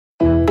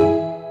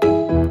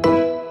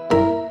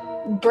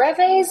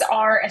Breves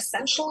are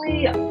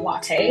essentially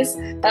lattes.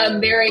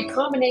 They're a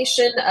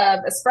combination of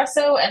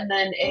espresso and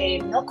then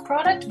a milk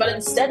product, but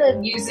instead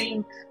of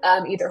using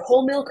either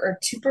whole milk or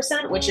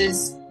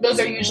 2%, those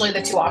are usually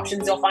the two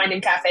options you'll find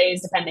in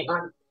cafes depending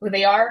on who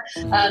they are.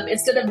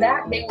 Instead of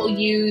that, they will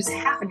use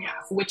half and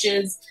half, which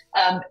is,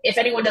 if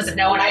anyone doesn't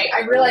know, and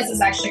I realized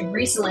this actually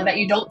recently, that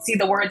you don't see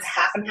the words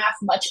half and half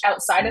much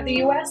outside of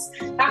the US.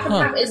 Half and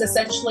half is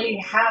essentially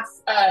half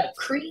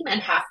cream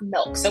and half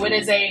milk. So it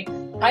is a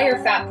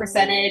higher fat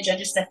percentage and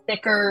just a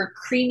thicker,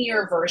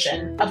 creamier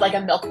version of like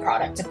a milk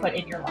product to put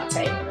in your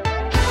latte.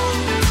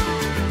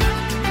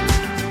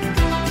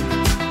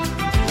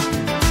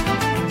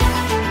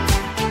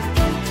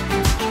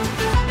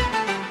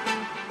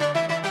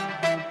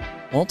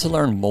 Want to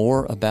learn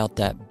more about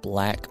that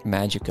black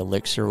magic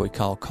elixir we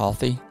call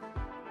coffee?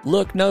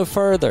 Look no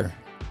further.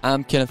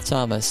 I'm Kenneth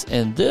Thomas,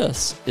 and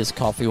this is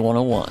Coffee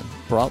 101,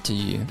 brought to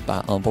you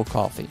by Humble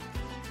Coffee.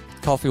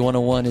 Coffee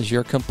 101 is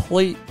your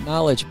complete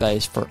knowledge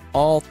base for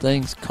all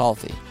things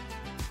coffee.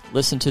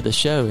 Listen to the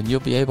show and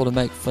you'll be able to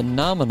make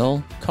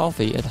phenomenal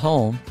coffee at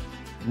home,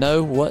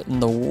 know what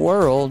in the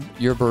world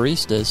your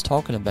barista is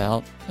talking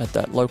about at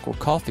that local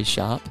coffee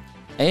shop,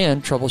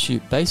 and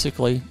troubleshoot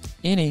basically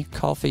any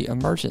coffee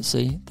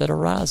emergency that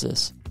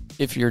arises.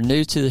 If you're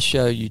new to the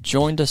show, you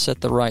joined us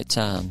at the right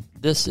time.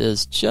 This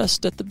is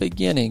just at the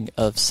beginning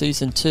of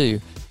Season 2,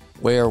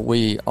 where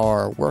we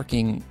are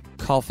working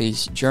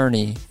coffee's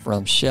journey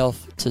from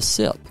shelf to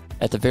sip.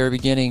 At the very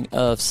beginning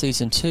of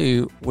Season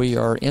 2, we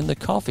are in the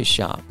coffee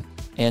shop,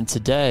 and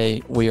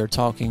today we are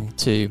talking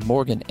to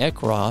Morgan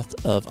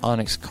Eckroth of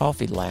Onyx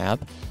Coffee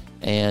Lab,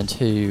 and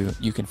who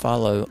you can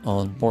follow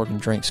on Morgan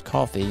Drinks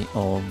Coffee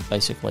on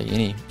basically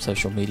any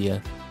social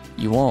media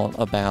you want,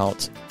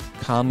 about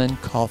common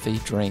coffee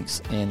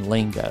drinks and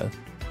lingo.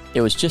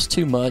 It was just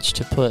too much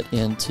to put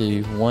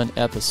into one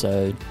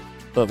episode,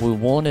 but we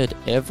wanted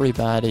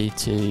everybody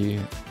to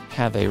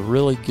have a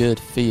really good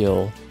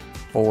feel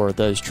for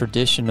those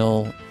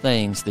traditional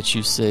things that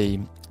you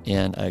see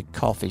in a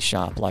coffee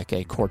shop, like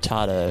a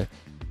cortado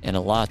and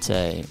a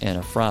latte and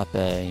a frappe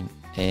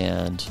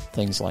and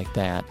things like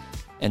that.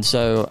 And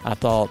so I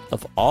thought,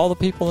 of all the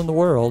people in the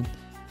world,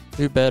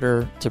 who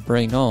better to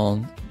bring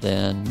on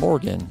than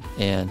Morgan?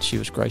 And she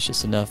was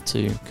gracious enough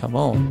to come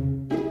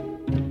on.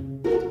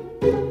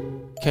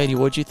 Katie,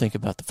 what'd you think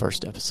about the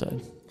first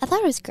episode? I thought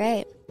it was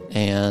great.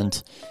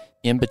 And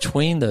in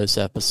between those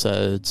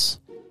episodes,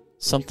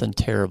 something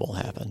terrible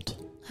happened.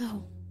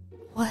 Oh,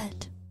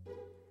 what?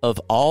 Of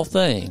all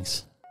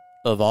things,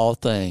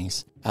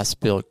 I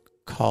spilled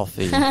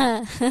coffee.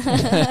 Yeah.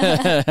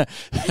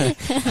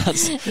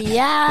 This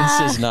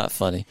is not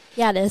funny.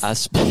 Yeah, it is.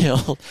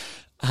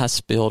 I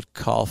spilled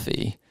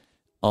coffee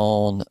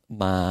on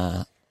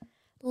my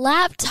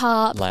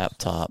laptop.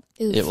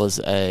 Oof. It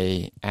was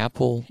a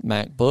Apple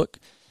MacBook,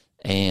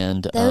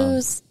 and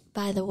those,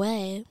 by the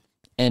way,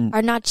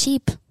 are not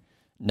cheap.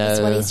 No, that's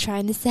what he's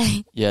trying to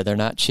say. Yeah, they're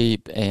not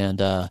cheap,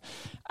 and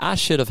I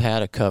should have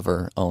had a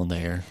cover on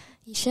there.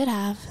 You should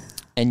have.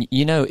 And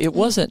it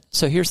wasn't.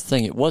 So here's the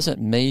thing: it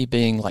wasn't me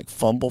being like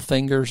fumble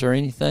fingers or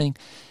anything.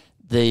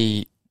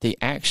 The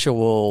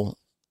actual,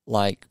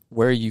 like,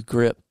 where you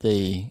grip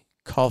the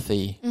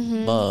coffee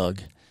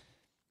mug,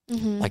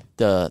 like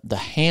the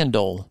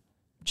handle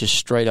just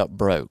straight up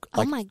broke.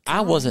 Like, oh my gosh.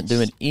 I wasn't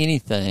doing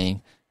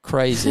anything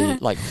crazy,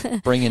 like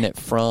bringing it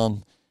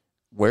from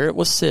where it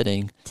was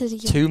sitting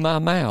to my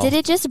mouth. Did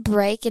it just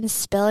break and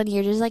spill, and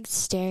you're just like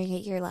staring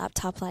at your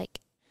laptop like?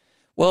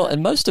 Well,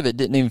 and most of it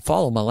didn't even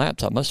fall on my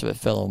laptop. Most of it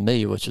fell on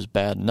me, which was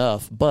bad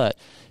enough. But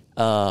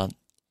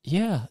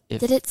yeah,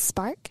 did it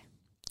spark?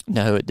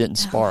 No, it didn't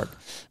spark.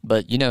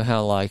 But you know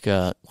how like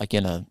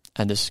in a,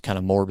 and this is kind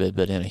of morbid,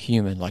 but in a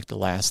human, like the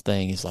last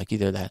thing is like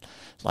either that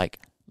like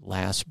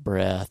last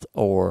breath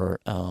or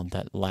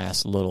that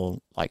last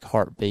little like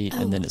heartbeat,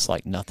 and then it's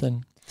like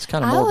nothing. It's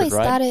kind of morbid,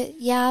 right? I always thought it,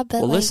 yeah, but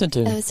well, like, listen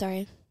to me. Oh,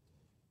 sorry.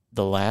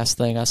 The last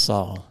thing I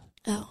saw,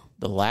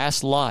 the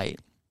last light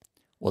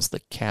was the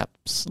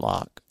caps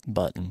lock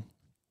button.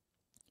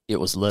 It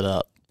was lit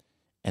up,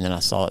 and then I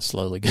saw it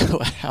slowly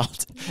go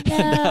out, no.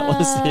 and that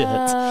was it.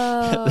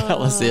 That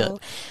was it.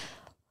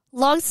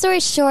 Long story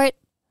short,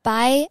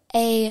 buy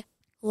a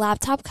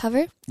laptop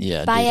cover.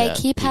 Yeah, buy a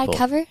keypad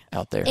cover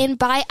out there, and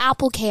buy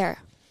Apple Care.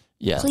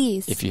 Yeah,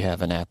 please. If you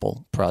have an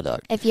Apple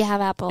product. If you have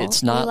Apple.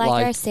 It's not like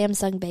our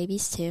Samsung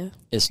babies too.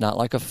 It's not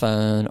like a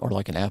phone or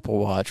like an Apple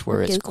Watch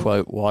where it's,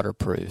 quote,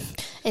 waterproof.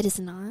 It is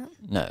not.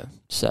 No.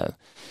 So.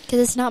 Because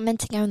it's not meant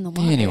to go in the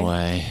water.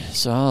 Anyway,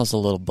 so I was a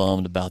little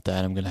bummed about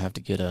that. I'm going to have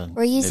to get a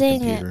We're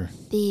using new computer.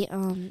 the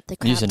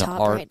crap top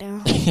right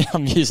now.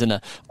 I'm using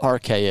an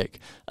archaic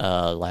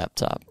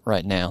laptop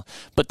right now.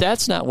 But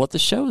that's not what the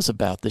show is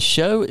about. The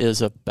show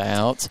is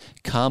about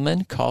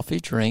common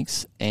coffee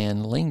drinks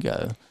and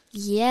lingo.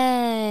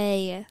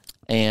 Yay.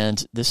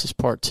 And this is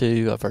part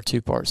 2 of our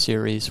 2-part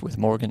series with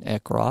Morgan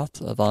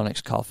Eckroth of Onyx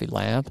Coffee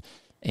Lab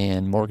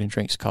and Morgan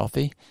Drinks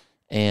Coffee.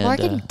 And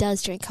Morgan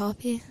does drink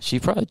coffee. She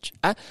probably,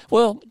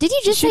 did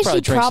you just say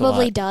she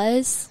probably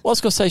does? Well, I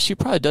was going to say she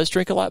probably does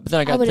drink a lot, but then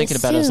I got thinking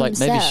about it. I was like,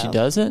 maybe she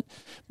doesn't.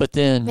 But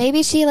then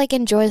maybe she like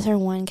enjoys her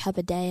 1 cup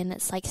a day and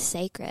it's like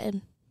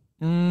sacred.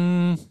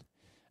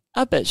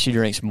 I bet she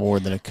drinks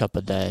more than a cup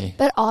a day.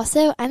 But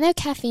also, I know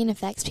caffeine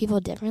affects people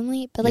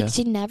differently, but like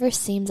she never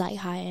seems like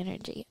high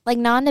energy. Like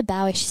Nanda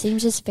Bowie, she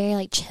seems just very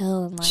like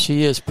chill and like.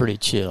 She is pretty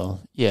chill,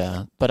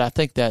 yeah. But I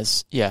think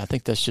that's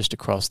just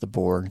across the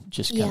board,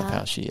 just kind of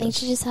how she is. I think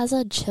she just has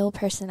a chill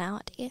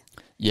personality.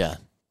 Yeah.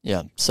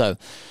 So,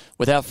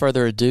 without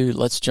further ado,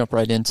 let's jump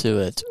right into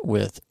it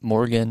with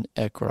Morgan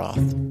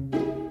Eckroth.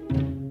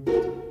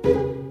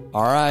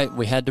 All right,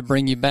 we had to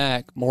bring you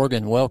back.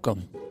 Morgan,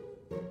 welcome.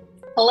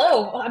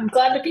 Hello, I'm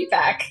glad to be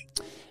back.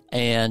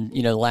 And,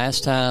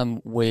 last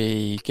time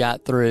we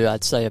got through,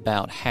 I'd say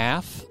about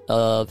half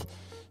of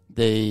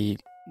the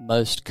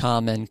most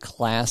common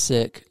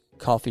classic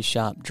coffee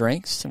shop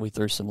drinks. We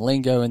threw some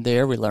lingo in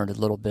there. We learned a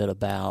little bit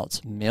about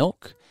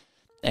milk.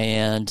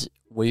 And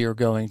we are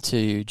going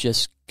to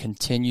just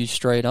continue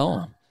straight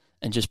on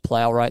and just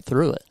plow right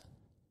through it.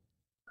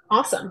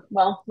 Awesome.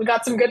 Well, we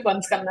got some good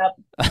ones coming up.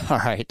 All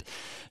right.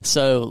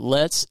 So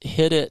let's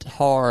hit it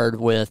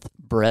hard with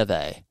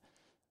breve.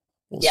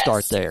 We'll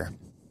start there.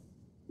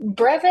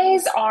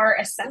 Breves are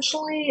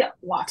essentially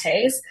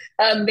lattes.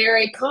 They're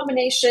a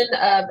combination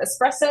of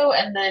espresso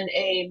and then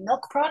a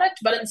milk product,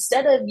 but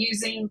instead of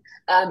using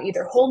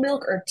either whole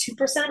milk or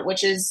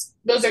 2%,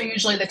 those are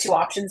usually the two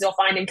options you'll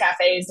find in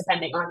cafes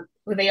depending on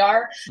who they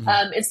are.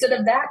 Instead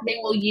of that, they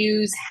will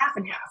use half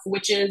and half,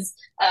 which is,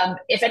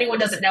 if anyone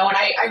doesn't know, and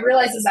I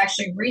realized this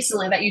actually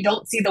recently, that you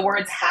don't see the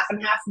words half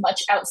and half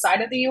much outside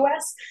of the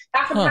US.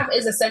 Half and half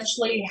is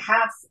essentially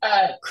half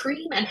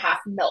cream and half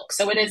milk.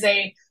 So it is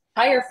a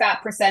higher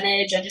fat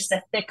percentage and just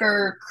a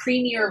thicker,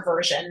 creamier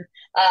version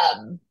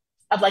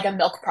of like a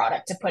milk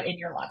product to put in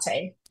your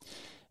latte.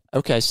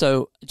 Okay,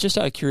 so just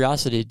out of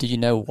curiosity, do you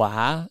know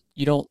why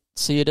you don't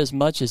see it as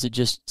much? Is it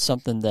just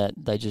something that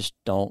they just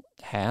don't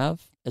have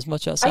as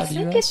much outside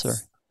the U.S.? Or?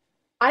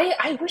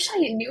 I wish I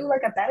knew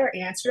like a better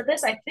answer to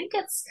this. I think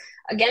it's,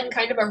 again,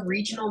 kind of a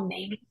regional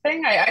naming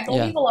thing. I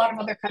believe a lot of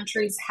other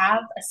countries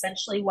have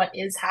essentially what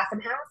is half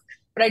and half,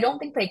 but I don't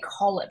think they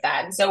call it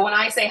that. And so when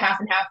I say half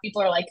and half,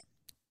 people are like,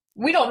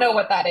 we don't know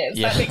what that is.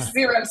 That makes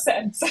zero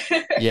sense.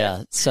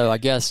 Yeah. So I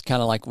guess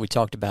kind of like we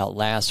talked about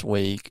last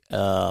week,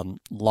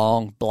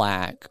 long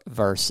black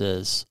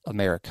versus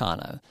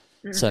Americano.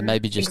 So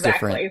maybe just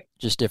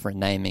different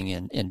naming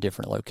in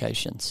different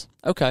locations.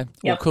 Okay.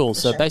 Well, cool.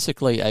 So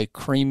basically a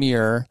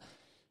creamier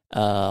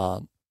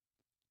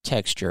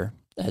texture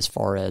as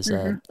far as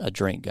a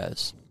drink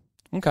goes.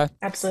 Okay.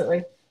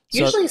 Absolutely.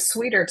 Usually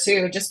sweeter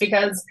too, just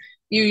because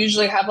you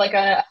usually have like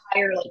a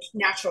higher like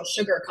natural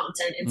sugar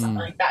content in something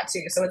like that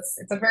too. So it's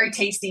a very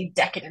tasty,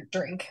 decadent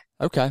drink.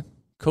 Okay,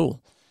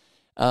 cool.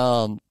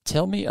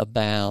 Tell me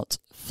about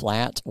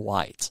flat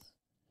white.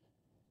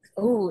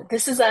 Oh,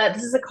 this is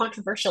a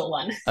controversial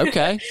one.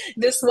 Okay.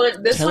 This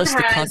one Tell us has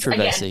the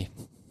controversy.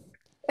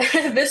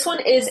 Again, this one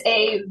is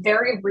a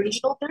very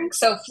regional drink.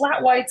 So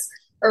flat whites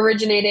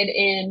originated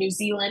in New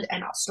Zealand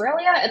and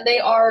Australia, and they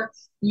are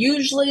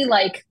usually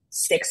like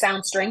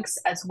 6-ounce drinks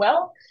as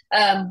well.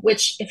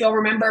 Which, if you'll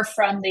remember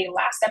from the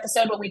last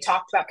episode when we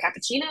talked about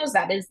cappuccinos,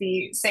 that is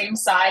the same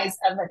size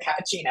of a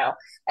cappuccino.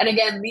 And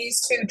again,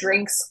 these two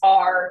drinks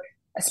are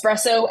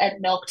espresso and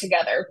milk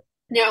together.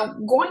 Now,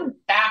 going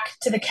back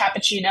to the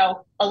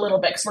cappuccino a little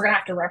bit, because we're going to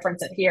have to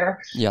reference it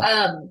here.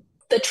 Yeah.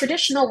 The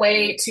traditional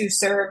way to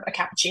serve a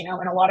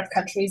cappuccino in a lot of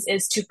countries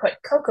is to put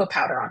cocoa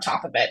powder on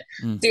top of it.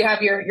 So you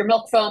have your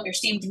milk foam, your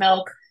steamed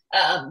milk,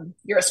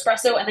 your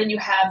espresso, and then you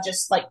have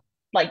just like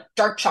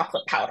dark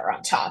chocolate powder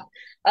on top.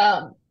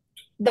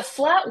 The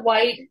flat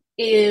white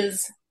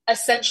is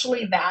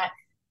essentially that,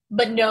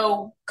 but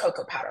no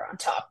cocoa powder on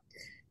top,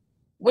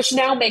 which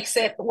now makes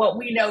it what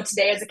we know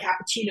today as a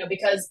cappuccino,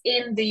 because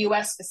in the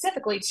US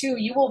specifically too,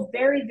 you will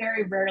very,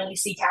 very rarely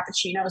see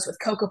cappuccinos with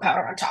cocoa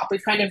powder on top.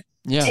 We've kind of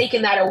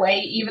taken that away,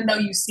 even though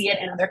you see it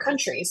in other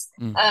countries.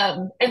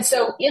 And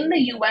so in the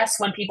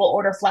US, when people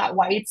order flat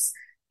whites,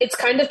 it's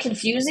kind of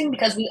confusing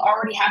because we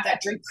already have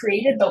that drink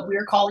created, but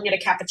we're calling it a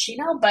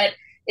cappuccino. But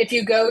if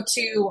you go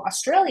to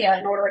Australia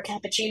and order a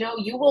cappuccino,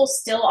 you will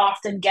still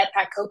often get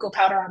that cocoa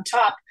powder on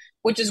top,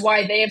 which is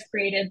why they have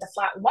created the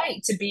flat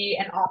white to be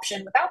an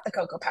option without the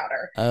cocoa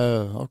powder.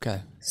 Oh,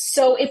 okay.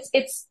 So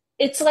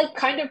it's like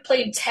kind of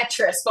playing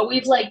Tetris, but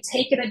we've like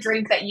taken a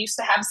drink that used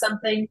to have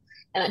something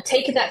and then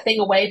taken that thing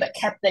away, but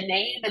kept the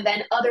name. And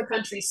then other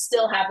countries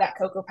still have that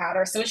cocoa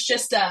powder. So it's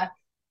just,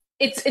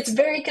 it's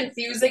very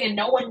confusing, and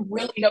no one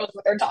really knows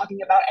what they're talking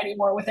about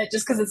anymore with it,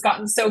 just because it's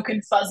gotten so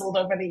confuzzled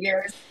over the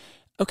years.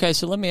 Okay,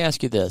 so let me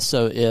ask you this.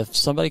 So if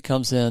somebody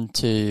comes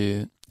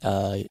into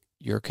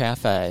your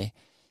cafe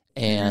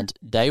and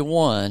day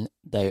one,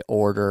 they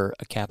order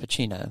a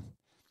cappuccino,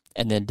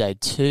 and then day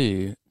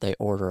two, they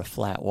order a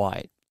flat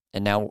white.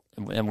 And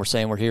we're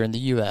saying we're here in the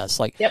U.S.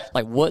 Like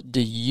what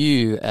do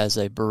you, as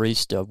a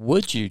barista,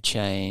 would you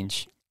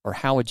change, or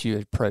how would you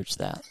approach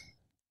that?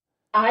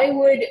 I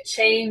would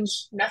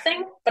change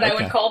nothing, but I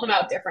would Okay. call them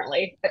out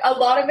differently. A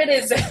lot of it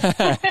is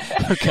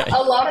Okay.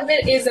 a lot of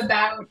it is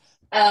about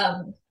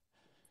um,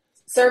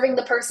 serving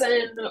the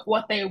person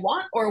what they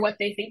want or what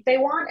they think they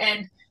want.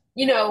 And,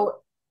 you know,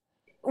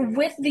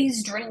 with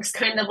these drinks,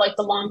 kind of like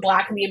the long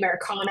black and the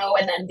Americano,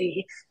 and then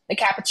the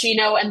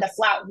cappuccino and the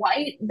flat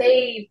white,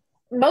 they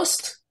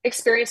most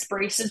experienced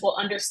baristas will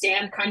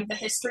understand kind of the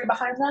history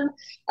behind them.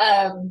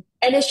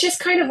 And it's just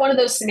kind of one of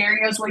those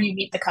scenarios where you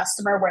meet the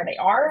customer where they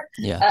are,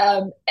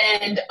 Yeah.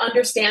 and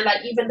understand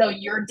that even though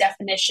your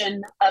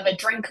definition of a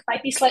drink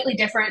might be slightly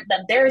different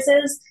than theirs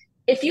is,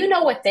 if you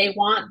know what they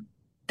want,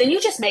 then you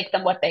just make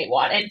them what they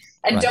want, and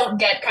Right. don't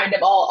get kind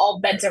of all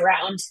bent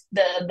around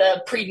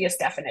the previous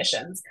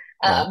definitions.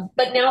 Right.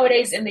 But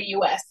nowadays in the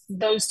US,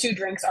 those two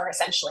drinks are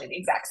essentially the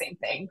exact same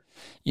thing.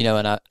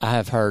 And I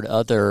have heard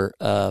other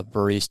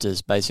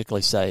baristas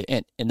basically say,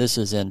 and this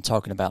is in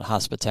talking about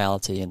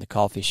hospitality in the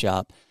coffee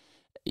shop,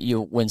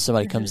 when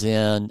somebody Mm-hmm. comes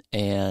in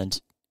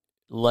and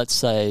let's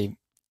say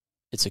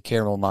it's a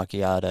caramel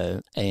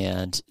macchiato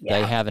and they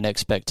Yeah. have an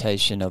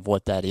expectation of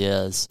what that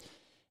is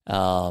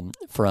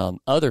from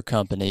other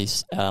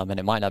companies, and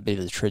it might not be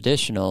the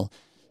traditional,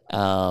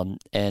 and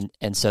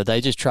so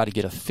they just try to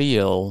get a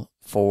feel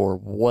for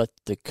what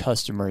the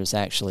customer is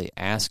actually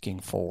asking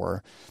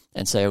for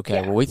and say, okay,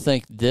 Yeah. well, we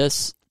think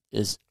this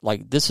is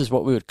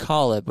what we would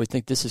call it. We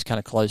think this is kind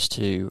of close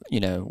to,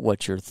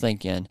 what you're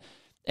thinking.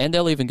 And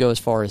they'll even go as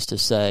far as to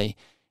say,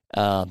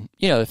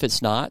 if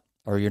it's not,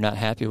 or you're not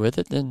happy with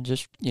it, then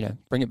just,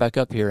 bring it back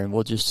up here and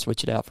we'll just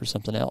switch it out for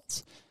something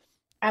else.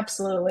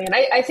 Absolutely. And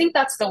I think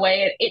that's the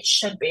way it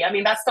should be. I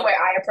mean, that's the way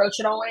I approach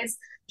it always.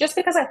 Just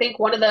because I think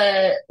one of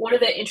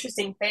the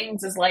interesting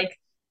things is like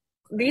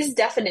these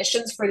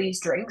definitions for these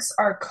drinks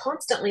are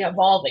constantly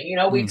evolving. You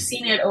know, we've Mm,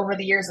 seen it over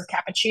the years with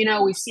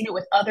cappuccino, we've seen it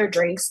with other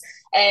drinks,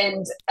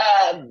 and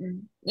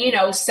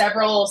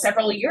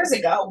several years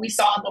ago, we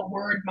saw the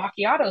word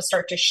macchiato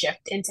start to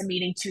shift into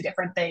meaning two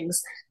different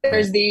things. right.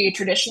 There's the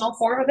traditional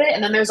form of it,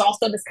 and then there's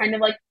also this kind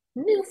of like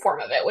new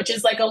form of it, which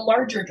is like a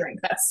larger drink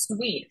that's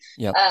sweet.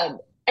 Yep.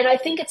 And I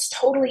think it's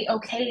totally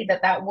okay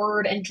that that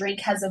word and drink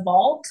has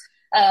evolved.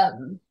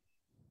 Um,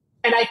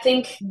 and I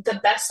think the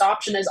best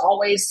option is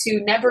always to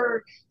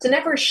never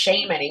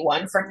shame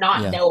anyone for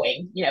not Yeah.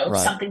 knowing, Right.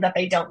 something that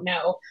they don't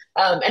know.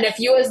 And if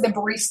you as the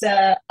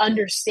barista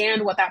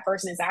understand what that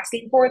person is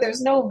asking for,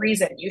 there's no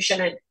reason you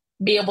shouldn't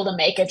be able to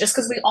make it just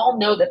because we all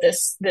know that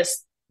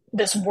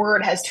this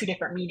word has two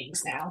different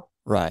meanings now.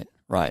 Right.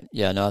 Right.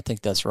 Yeah. No, I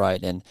think that's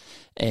right. And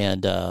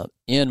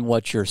in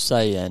what you're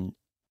saying,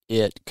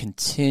 it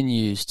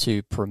continues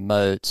to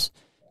promote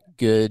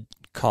good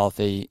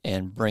coffee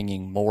and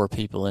bringing more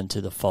people into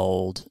the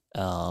fold,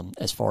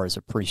 as far as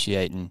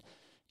appreciating,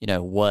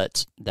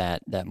 what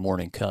that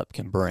morning cup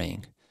can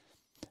bring.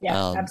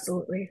 Yeah, Um,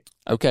 absolutely.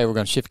 okay, we're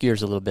going to shift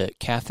gears a little bit.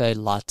 Cafe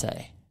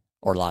latte,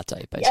 or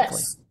latte, basically.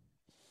 Yes.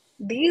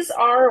 These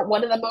are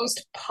one of the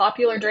most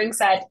popular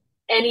drinks at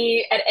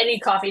any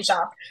coffee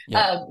shop.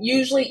 Yep.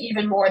 Usually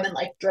even more than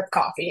like drip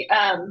coffee.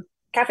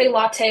 Cafe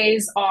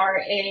lattes are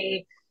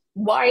a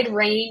wide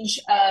range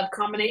of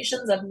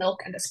combinations of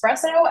milk and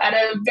espresso at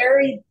a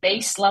very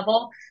base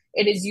level.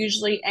 It is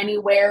usually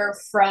anywhere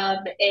from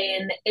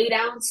an 8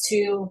 ounce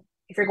to,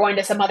 if you're going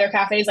to some other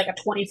cafes, like a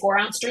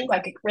 24-ounce drink.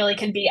 Like it really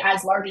can be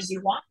as large as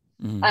you want.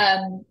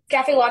 Mm,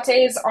 Cafe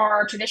lattes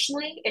are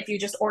traditionally, if you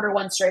just order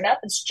one straight up,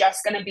 it's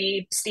just going to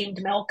be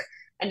steamed milk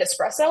and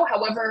espresso.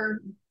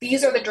 However,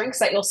 these are the drinks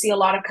that you'll see a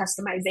lot of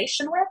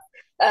customization with.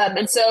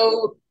 And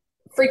so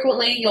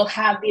frequently you'll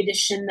have the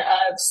addition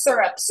of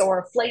syrups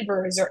or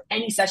flavors or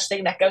any such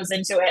thing that goes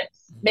into it,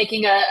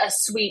 making a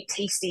sweet,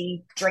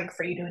 tasty drink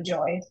for you to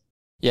enjoy.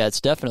 yeah,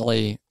 it's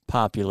definitely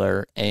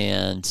popular,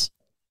 and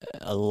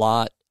a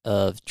lot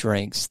of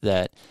drinks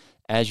that,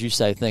 as you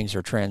say, things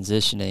are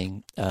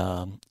transitioning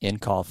in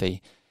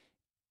coffee.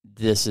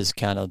 This is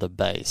kind of the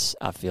base,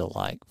 I feel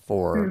like,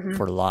 for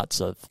Hmm. lots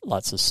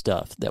of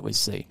stuff that we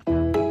see.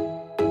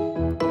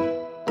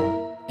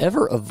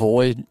 Ever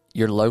avoid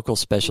your local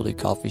specialty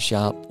coffee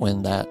shop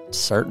when that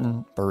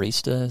certain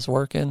barista is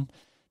working?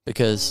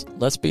 Because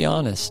let's be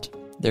honest,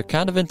 they're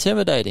kind of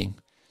intimidating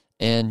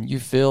and you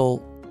feel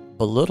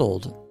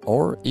belittled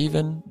or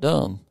even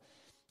dumb.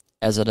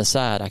 As an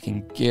aside, I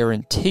can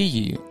guarantee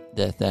you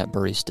that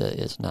barista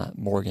is not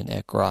Morgan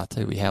Eckroth,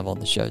 who we have on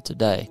the show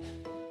today.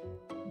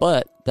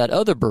 But that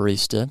other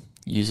barista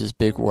uses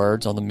big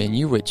words on the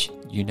menu, which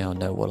you now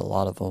know what a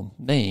lot of them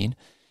mean,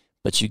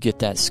 but you get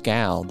that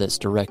scowl that's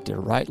directed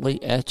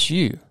rightly at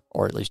you,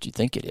 or at least you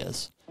think it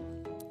is.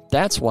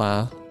 That's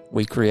why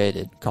we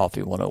created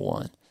Coffee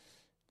 101.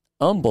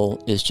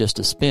 Humble is just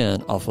a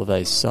spin off of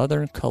a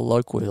southern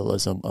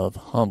colloquialism of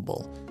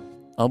humble.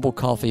 Humble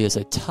Coffee is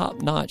a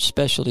top-notch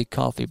specialty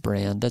coffee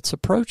brand that's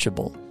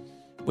approachable.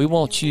 We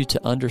want you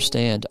to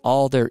understand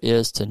all there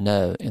is to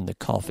know in the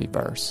coffee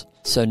verse.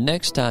 So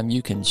next time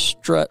you can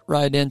strut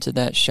right into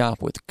that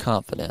shop with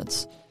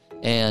confidence,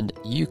 and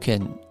you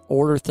can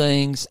order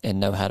things and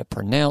know how to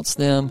pronounce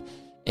them,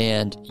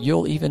 And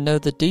you'll even know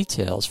the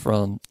details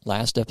from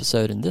last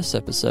episode and this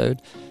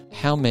episode,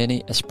 how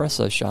many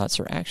espresso shots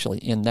are actually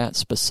in that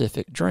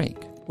specific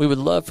drink. We would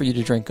love for you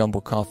to drink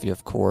Humble Coffee,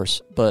 of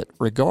course, but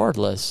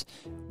regardless,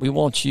 we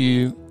want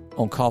you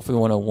on Coffee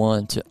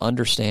 101 to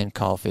understand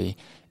coffee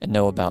and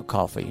know about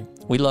coffee.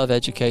 We love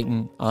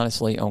educating,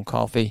 honestly, on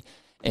coffee,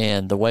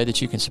 and the way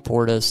that you can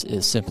support us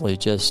is simply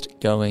just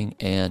going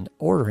and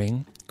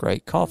ordering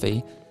great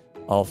coffee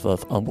off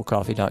of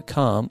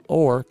humblecoffee.com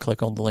or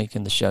click on the link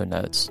in the show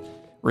notes.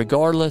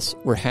 Regardless,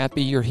 we're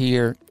happy you're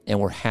here and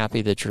we're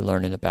happy that you're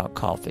learning about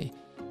coffee.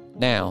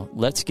 Now,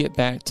 let's get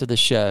back to the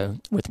show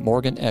with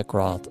Morgan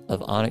Eckroth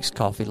of Onyx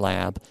Coffee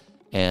Lab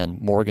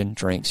and Morgan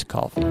Drinks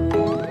Coffee.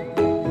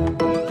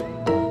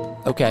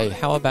 Okay,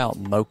 how about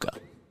mocha?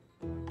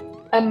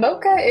 A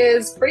mocha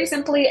is pretty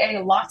simply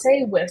a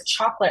latte with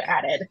chocolate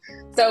added.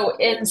 So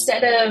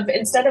instead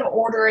of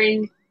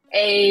ordering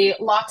a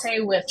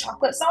latte with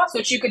chocolate sauce,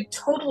 which you could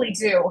totally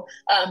do,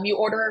 you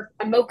order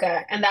a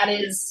mocha, and that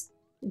is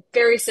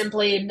very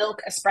simply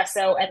milk,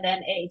 espresso, and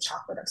then a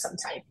chocolate of some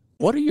type.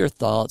 What are your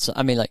thoughts?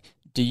 I mean, like,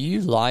 do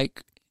you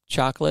like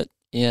chocolate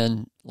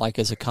in, like,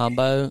 as a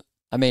combo?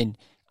 I mean,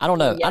 I don't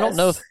know. Yes. I don't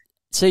know if,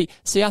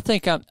 see, I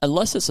think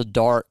unless it's a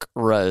dark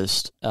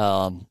roast,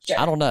 Sure.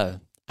 I don't know.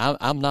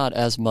 I'm not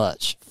as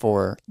much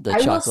for the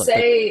chocolate. Will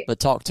say, but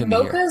talk to me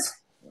here.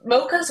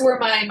 Mochas were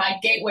my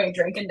gateway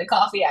drink into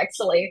coffee,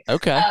 actually.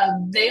 Okay.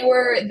 They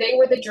were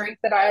the drink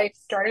that I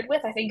started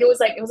with. I think it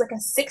was like a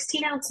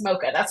 16-ounce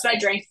mocha. That's what I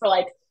drank for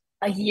like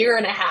a year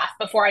and a half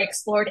before I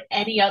explored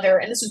any other,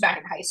 and this was back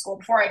in high school,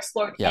 before I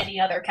explored any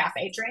other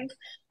cafe drink.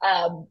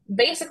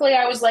 Basically,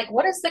 I was like,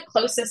 what is the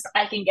closest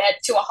I can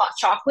get to a hot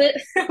chocolate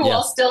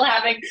while still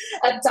having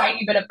a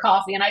tiny bit of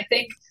coffee? And I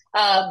think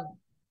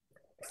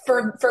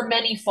for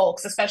many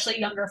folks, especially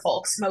younger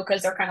folks,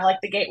 mochas are kind of like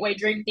the gateway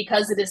drink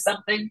because it is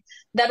something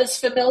that is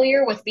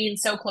familiar with being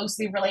so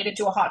closely related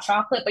to a hot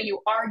chocolate, but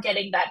you are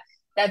getting that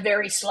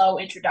very slow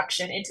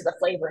introduction into the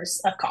flavors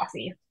of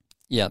coffee.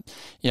 Yeah.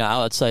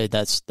 I would say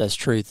that's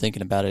true,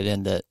 thinking about it,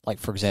 in that, like,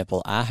 for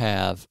example, I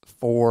have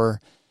 4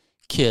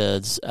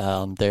 kids.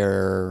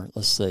 They're,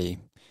 let's see,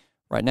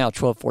 right now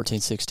 12, 14,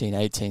 16,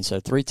 18, so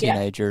 3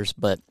 teenagers,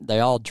 but they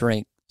all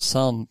drink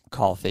some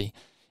coffee.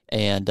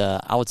 And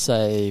I would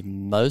say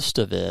most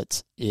of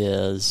it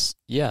is,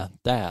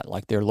 that.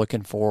 Like, they're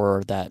looking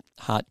for that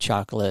hot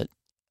chocolate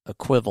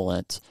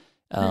equivalent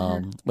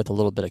with a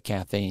little bit of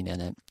caffeine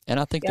in it.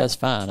 And I think that's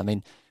fine. I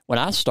mean, when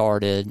I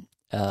started,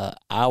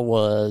 I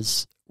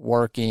was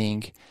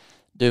working,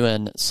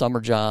 doing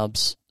summer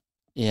jobs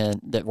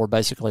that were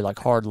basically like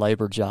hard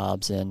labor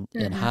jobs in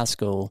high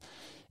school.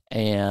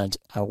 And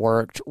I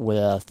worked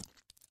with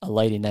a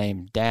lady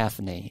named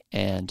Daphne,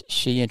 and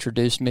she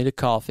introduced me to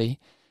coffee.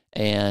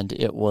 And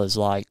it was,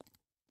 like,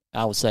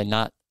 I would say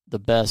not the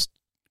best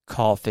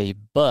coffee,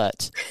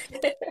 but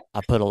I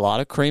put a lot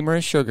of creamer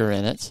and sugar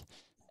in it,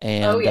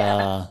 and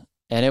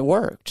and it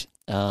worked.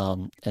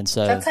 And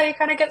so that's how you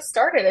kind of get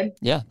started.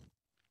 Yeah,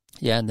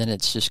 and then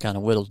it's just kind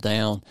of whittled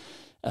down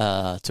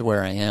to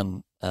where I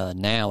am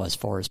now as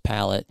far as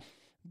palate.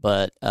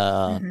 But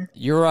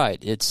you're right.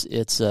 It's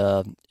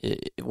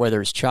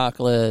whether it's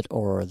chocolate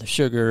or the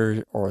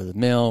sugar or the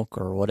milk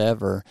or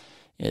whatever,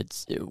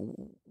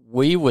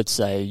 we would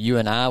say, you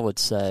and I would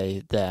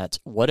say, that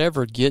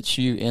whatever gets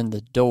you in the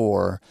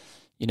door,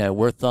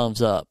 we're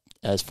thumbs up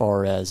as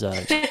far as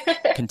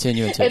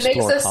continuing to explore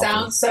coffee. It makes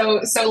us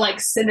sound so like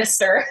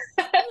sinister.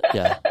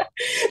 Yeah.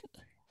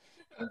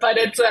 But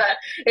it's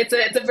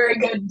a very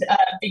good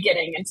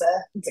beginning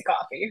into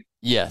coffee.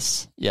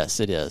 Yes,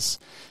 it is.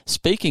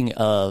 Speaking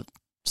of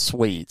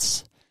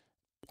sweets,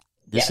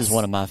 this is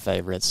one of my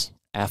favorites,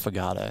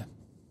 affogato.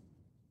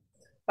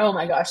 Oh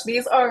my gosh,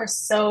 these are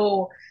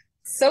so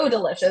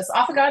delicious.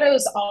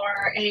 Affogatos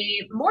are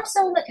more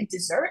so like a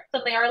dessert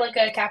than they are like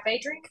a cafe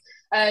drink.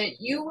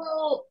 You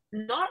will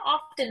not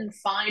often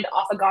find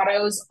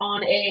affogatos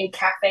on a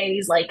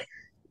cafe's like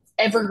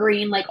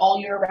evergreen, like all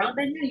year round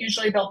menu.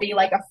 Usually there'll be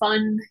like a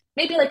fun,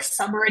 maybe like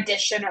summer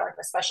edition or like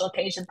a special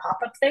occasion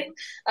pop-up thing.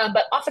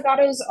 But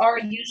affogatos are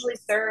usually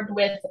served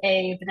with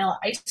a vanilla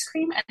ice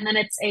cream, and then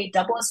it's a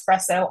double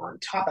espresso on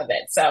top of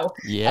it. So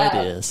it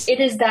is. It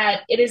is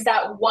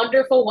that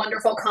wonderful,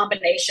 wonderful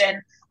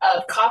combination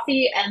of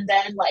coffee and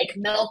then like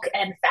milk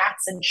and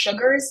fats and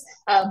sugars,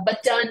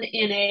 but done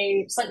in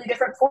a slightly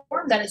different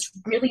form that is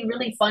really,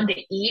 really fun to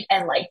eat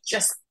and like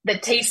just the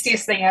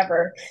tastiest thing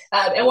ever.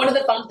 And one of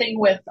the fun thing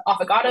with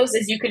affogatos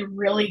is you can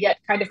really get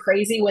kind of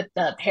crazy with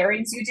the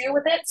pairings you do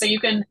with it. So you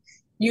can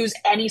use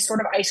any sort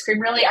of ice cream,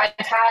 really. I've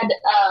had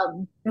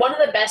one of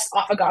the best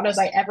affogatos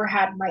I ever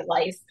had in my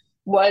life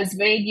was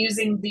made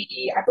using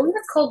I believe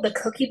it's called the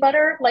cookie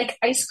butter, like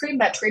ice cream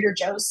that Trader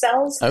Joe's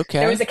sells. Okay.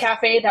 There was a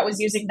cafe that was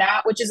using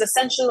that, which is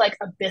essentially like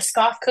a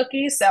Biscoff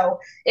cookie. So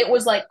it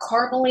was like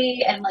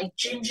caramely and like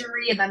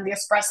gingery, and then the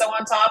espresso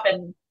on top,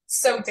 and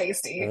so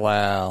tasty.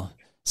 Wow.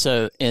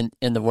 So in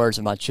the words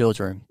of my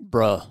children,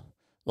 bruh,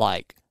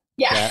 like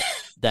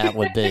that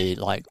would be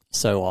like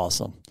so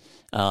awesome.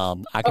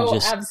 I can Oh,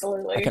 just, I can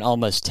absolutely.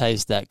 almost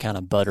taste that kind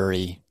of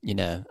buttery,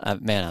 man,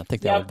 I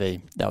think Yep.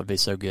 that would be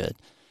so good.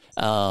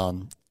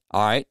 All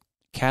right.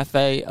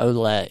 Cafe au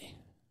lait.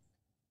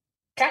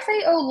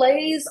 Cafe au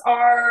laits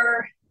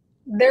are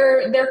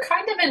they're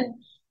kind of in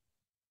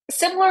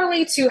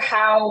similarly to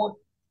how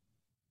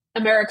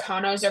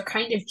Americanos are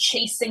kind of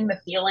chasing the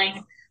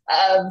feeling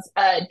of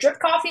drip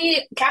coffee.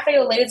 Cafe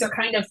au laits are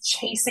kind of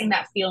chasing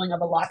that feeling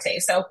of a latte.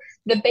 So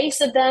the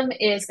base of them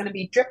is going to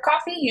be drip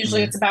coffee.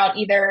 Usually Hmm. it's about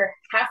either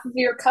half of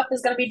your cup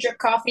is going to be drip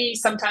coffee,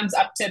 sometimes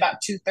up to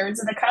about two-thirds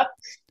of the cup.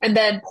 And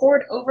then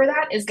poured over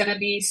that is going to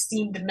be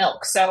steamed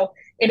milk. So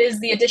it is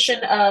the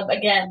addition of,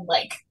 again,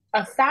 like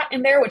a fat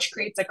in there, which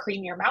creates a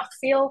creamier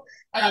mouthfeel.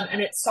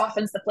 And it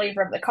softens the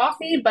flavor of the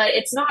coffee, but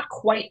it's not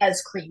quite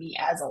as creamy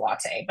as a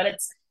latte. But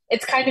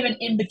it's kind of an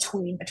in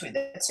between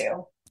the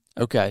two.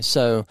 Okay.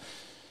 So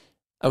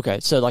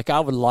like I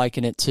would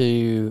liken it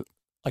to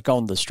like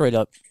on the straight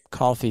up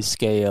coffee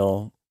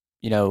scale,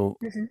 you know,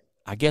 Hmm.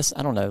 I guess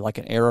I don't know, like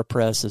an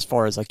AeroPress as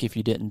far as like if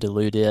you didn't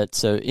dilute it.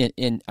 So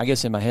in I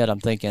guess in my head I'm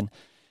thinking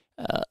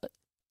uh,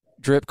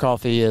 drip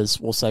coffee is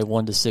we'll say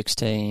 1 to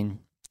 16,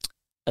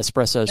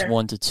 espresso is Sure.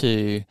 1 to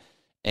 2,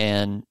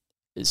 and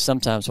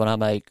sometimes when I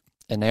make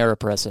an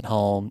AeroPress at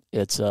home,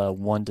 it's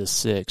 1 to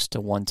 6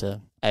 to 1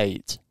 to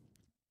 8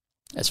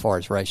 as far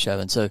as ratio.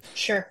 And so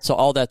Sure. so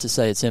all that to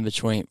say it's in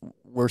between.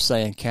 We're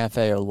saying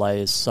cafe au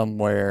lait is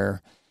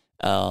somewhere,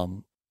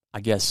 I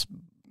guess,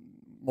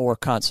 more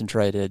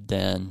concentrated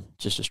than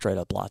just a straight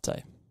up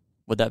latte.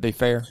 Would that be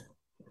fair?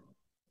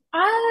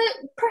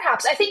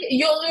 Perhaps I think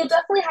you'll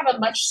definitely have a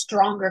much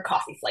stronger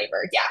coffee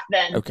flavor,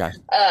 yeah, Okay.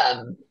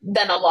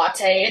 than a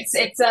latte.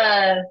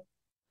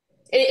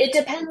 It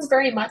depends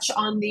very much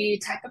on the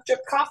type of drip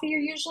coffee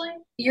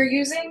you're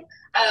using.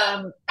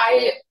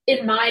 I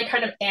in my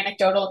kind of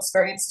anecdotal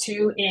experience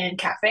too in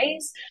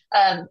cafes,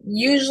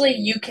 usually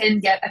you can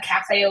get a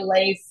cafe au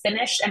lait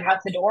finished and out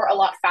the door a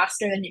lot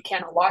faster than you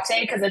can a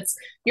latte because it's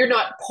you're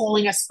not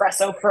pulling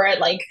espresso for it.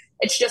 Like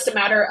it's just a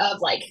matter of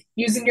like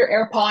using your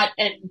air pot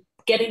and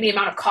getting the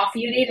amount of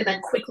coffee you need and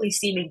then quickly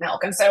steaming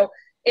milk. And so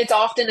it's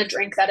often a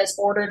drink that is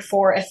ordered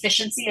for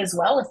efficiency as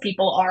well. If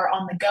people are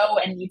on the go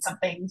and need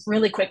something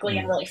really quickly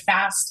and Mm. really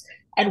fast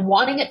and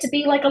wanting it to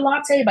be like a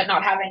latte, but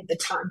not having the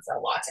time for a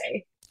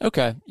latte.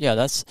 Okay. Yeah,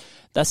 that's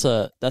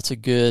a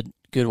good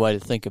way to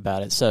think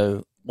about it.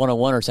 So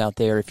 101ers out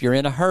there, if you're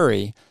in a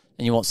hurry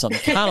and you want something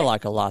kind of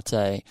like a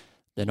latte,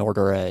 then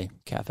order a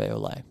cafe au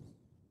lait.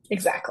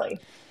 Exactly.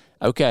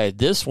 Okay,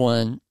 this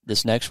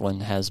next one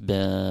has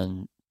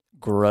been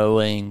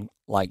growing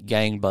like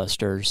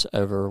gangbusters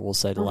over, we'll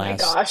say, the Oh my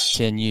last gosh.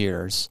 10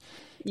 years.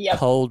 Yep.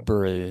 Cold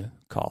brew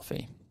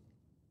coffee.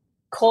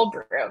 Cold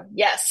brew.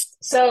 Yes.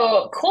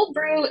 So cold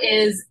brew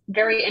is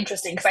very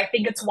interesting because I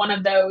think it's one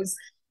of those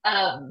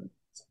um,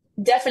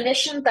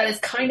 definition that is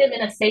kind of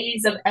in a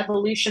phase of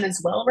evolution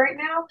as well right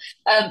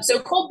now. So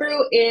cold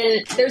brew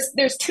is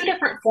there's two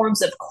different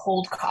forms of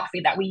cold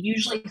coffee that we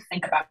usually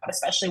think about,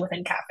 especially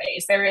within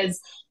cafes. There is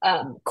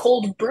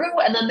cold brew,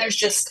 and then there's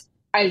just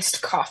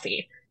iced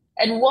coffee.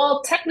 And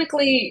while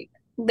technically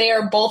they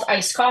are both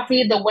iced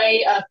coffee, the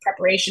way of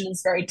preparation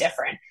is very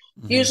different.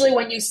 Hmm. Usually,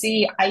 when you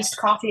see iced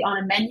coffee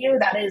on a menu,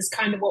 that is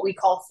kind of what we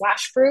call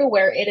flash brew,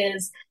 where it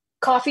is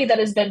coffee that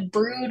has been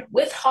brewed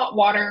with hot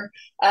water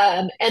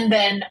and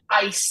then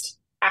iced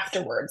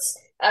afterwards.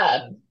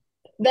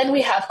 Then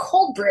we have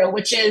cold brew,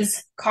 which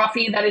is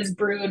coffee that is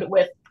brewed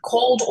with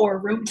cold or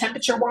room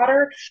temperature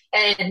water.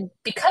 And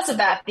because of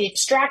that, the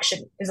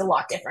extraction is a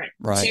lot different.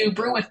 Right. To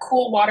brew with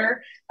cool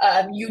water,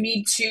 you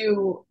need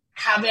to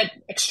have it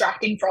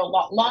extracting for a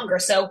lot longer.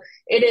 So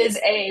it is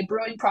a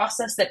brewing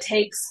process that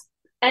takes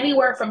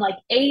anywhere from like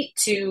 8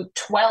 to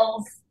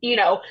 12,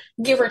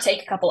 give or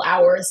take a couple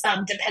hours,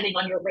 depending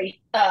on your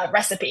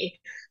recipe.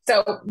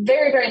 So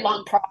very, very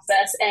long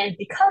process. And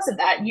because of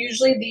that,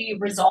 usually the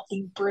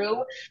resulting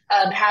brew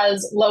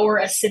has lower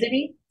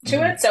acidity to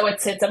Hmm. it. So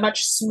it's a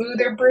much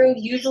smoother brew.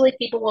 Usually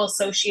people will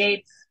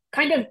associate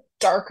kind of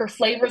darker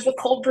flavors with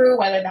cold brew,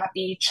 whether that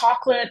be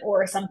chocolate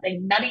or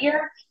something nuttier.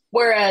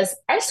 Whereas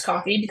iced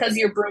coffee, because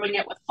you're brewing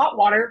it with hot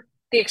water,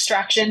 the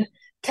extraction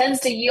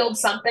tends to yield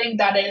something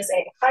that is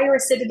a higher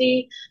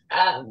acidity.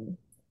 And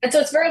so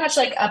it's very much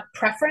like a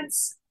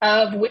preference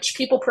of which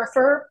people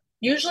prefer.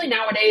 Usually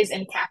nowadays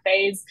in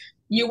cafes,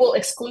 you will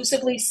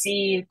exclusively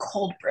see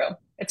cold brew.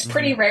 It's Hmm.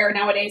 pretty rare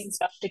nowadays in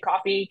specialty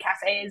coffee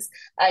cafes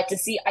to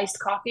see iced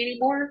coffee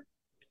anymore.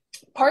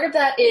 Part of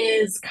that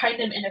is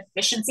kind of an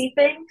efficiency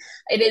thing.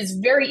 It is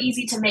very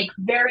easy to make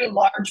very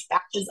large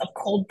batches of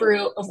cold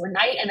brew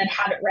overnight and then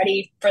have it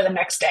ready for the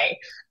next day.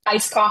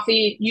 Iced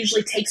coffee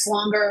usually takes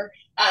longer.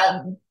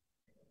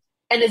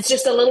 And it's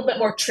just a little bit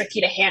more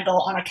tricky to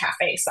handle on a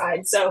cafe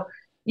side. So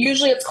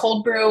usually it's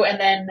cold brew. And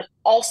then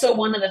also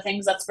one of the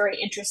things that's very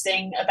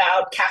interesting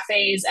about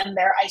cafes and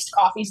their iced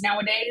coffees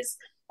nowadays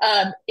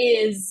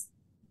is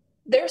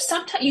there's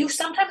sometimes you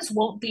sometimes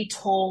won't be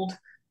told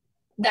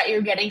that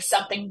you're getting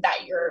something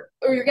or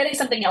you're getting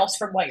something else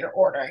from what you're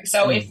ordering.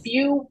 So if Mm.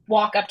 you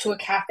walk up to a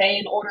cafe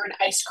and order an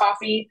iced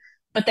coffee,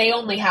 but they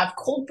only have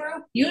cold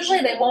brew, usually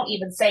they won't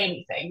even say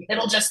anything.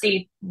 It'll just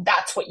be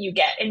that's what you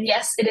get. And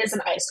yes, it is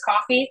an iced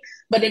coffee,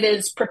 but it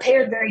is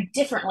prepared very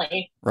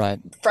differently Right.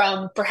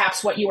 from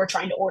perhaps what you were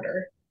trying to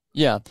order.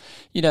 Yeah.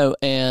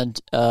 And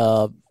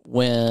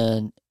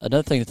when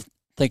another thing to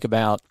think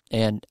about,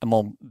 and I'm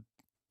going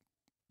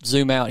to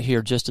zoom out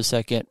here just a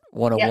second,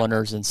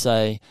 one-on-oneers, and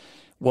say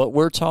what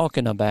we're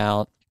talking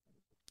about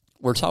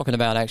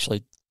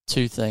actually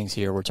two things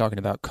here. We're talking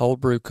about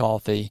cold brew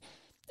coffee,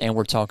 and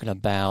we're talking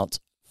about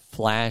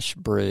flash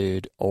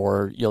brewed,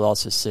 or you'll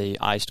also see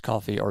iced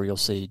coffee, or you'll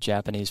see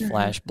Japanese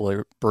flash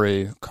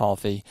brew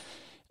coffee.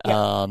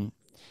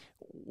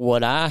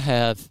 What I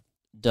have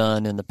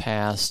done in the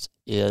past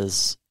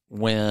is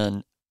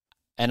and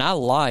I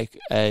like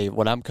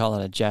what I'm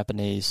calling a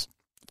Japanese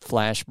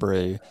flash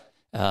brew,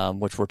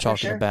 which we're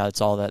talking about.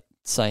 It's all that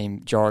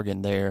same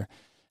jargon there.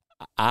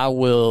 I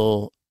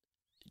will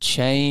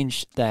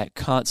change that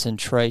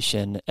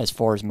concentration as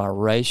far as my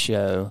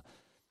ratio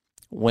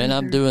when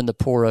I'm doing the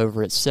pour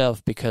over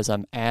itself, because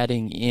I'm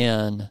adding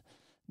in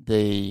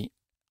the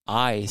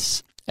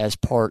ice as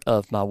part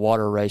of my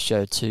water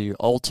ratio to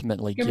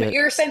ultimately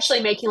you're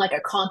essentially making like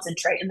a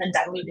concentrate and then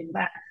diluting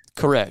that.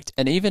 Correct.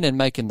 And even in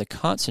making the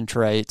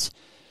concentrates,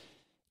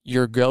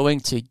 you're going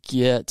to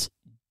get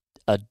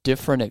a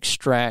different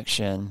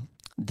extraction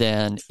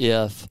than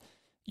if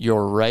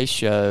your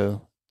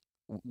ratio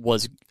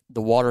was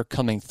the water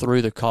coming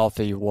through the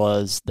coffee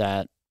was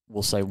that,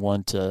 we'll say,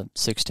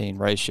 1:16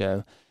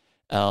 ratio,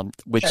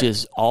 which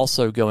is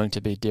also going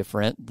to be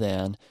different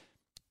than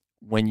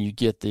when you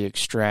get the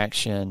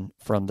extraction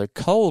from the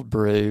cold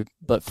brew,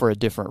 but for a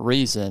different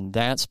reason.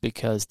 That's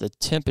because the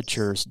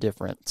temperature is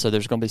different. So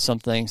there's going to be some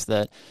things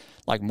that,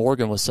 like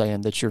Morgan was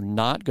saying, that you're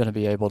not going to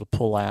be able to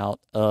pull out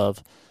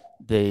of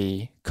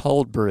the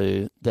cold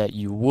brew that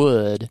you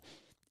would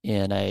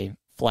in a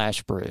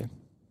flash brew.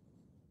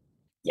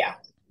 Yeah.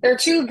 They're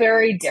two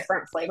very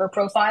different flavor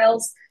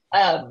profiles,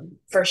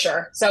 for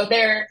sure. So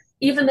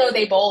even though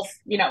they both,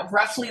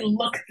 roughly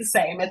look the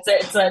same,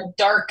 it's a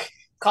dark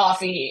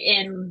coffee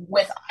in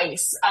with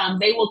ice,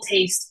 they will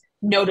taste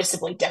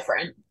noticeably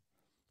different.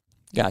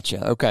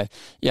 Gotcha. Okay.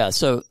 Yeah.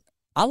 So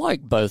I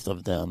like both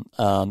of them,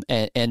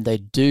 and they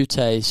do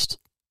taste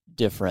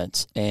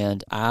different.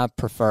 And I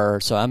prefer,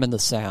 so I'm in the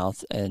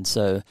South, and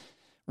so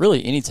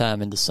really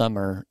anytime in the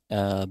summer,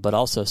 but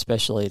also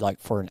especially like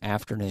for an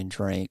afternoon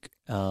drink,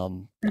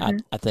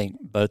 I think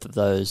both of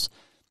those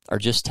are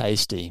just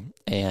tasty.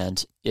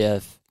 And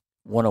if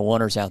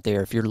one-on-oneers out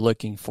there, if you're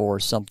looking for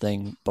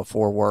something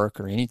before work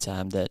or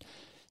anytime that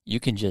you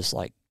can just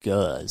like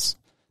guzz,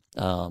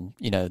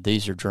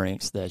 these are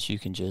drinks that you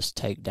can just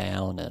take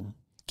down and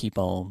keep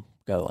on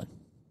going.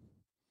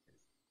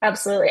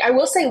 Absolutely. I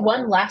will say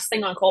one last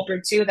thing on cold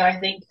brew too that I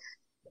think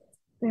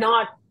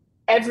not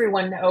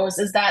everyone knows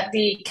is that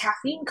the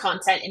caffeine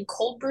content in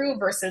cold brew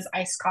versus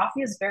iced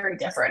coffee is very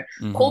different.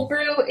 Cold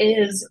brew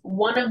is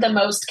one of the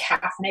most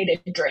caffeinated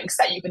drinks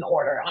that you can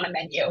order on a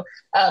menu.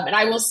 And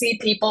I will see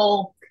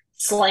people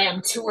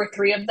slam 2 or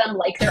 3 of them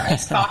like they're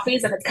iced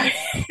coffees, and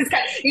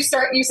you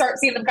start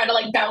seeing them kind of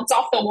like bounce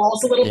off the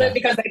walls a little bit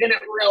because they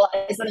didn't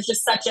realize that it's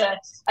just such a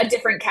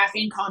different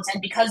caffeine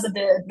content because of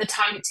the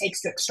time it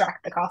takes to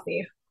extract the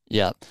coffee.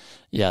 Yeah.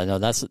 No,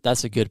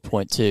 that's a good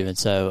point too. And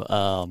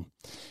so,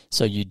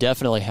 so you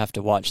definitely have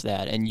to watch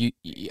that, and you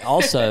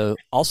also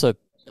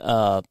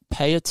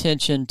pay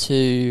attention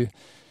to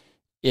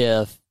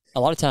if a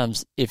lot of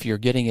times if you're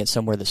getting it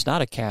somewhere that's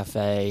not a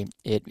cafe,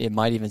 it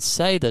might even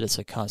say that it's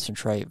a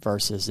concentrate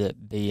versus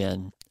it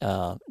being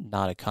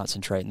not a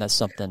concentrate, and that's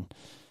something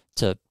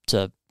to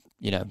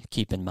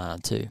keep in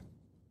mind too.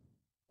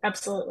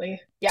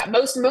 Absolutely, yeah.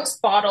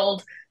 Most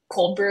bottled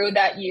cold brew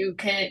that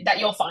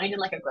you'll find in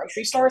like a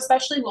grocery store,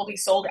 especially, will be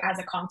sold as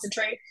a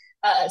concentrate.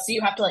 So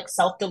you have to like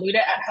self dilute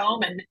it at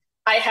home, and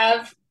I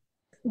have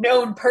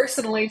known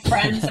personally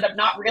friends that have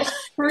not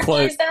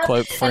realized that.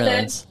 Quote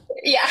friends.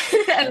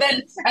 And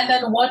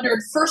then wondered,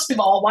 first of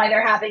all, why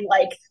they're having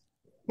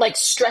like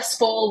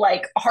stressful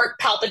like heart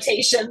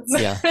palpitations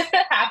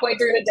halfway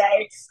through the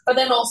day, but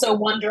then also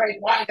wondering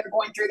why they're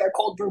going through their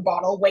cold brew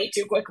bottle way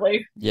too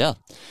quickly. Yeah,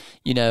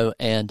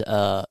 and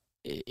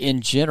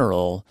in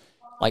general,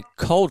 like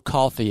cold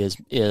coffee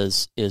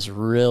is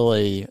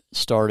really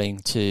starting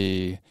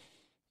to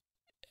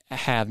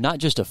have not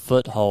just a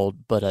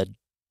foothold, but a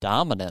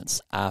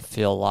dominance, I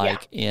feel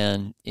like,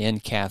 in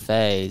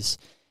cafes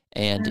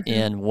and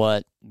in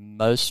what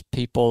most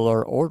people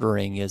are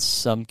ordering is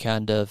some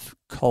kind of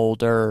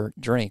colder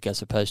drink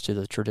as opposed to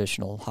the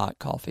traditional hot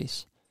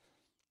coffees.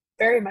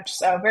 Very much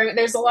so.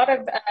 There's a lot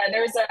of,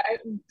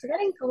 I'm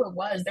forgetting who it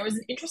was. There was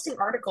an interesting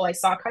article I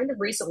saw kind of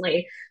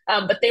recently,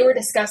 but they were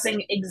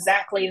discussing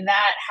exactly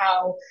that,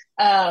 how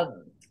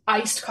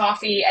iced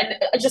coffee and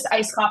just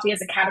iced coffee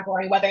as a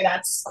category, whether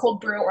that's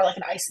cold brew or like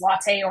an iced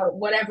latte or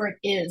whatever it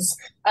is,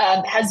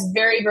 has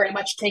very, very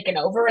much taken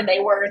over. And they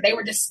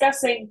were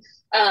discussing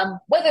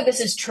whether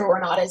this is true or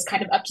not is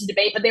kind of up to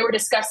debate, but they were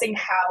discussing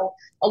how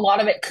a lot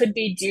of it could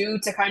be due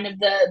to kind of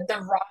the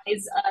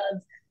rise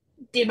of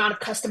the amount of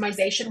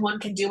customization one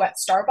can do at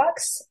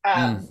Starbucks.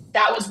 Mm,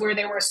 That was where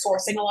they were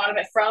sourcing a lot of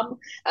it from,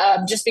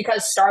 just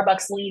because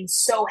Starbucks leans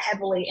so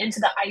heavily into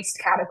the iced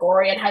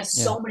category and has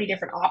yeah. so many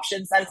different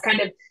options that it's kind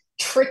of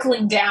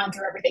trickling down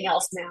through everything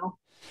else now.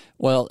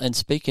 Well, and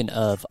speaking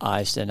of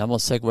iced, and I'm going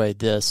to segue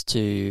this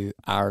to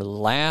our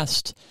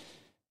last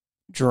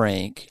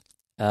drink,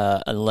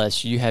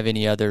 unless you have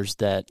any others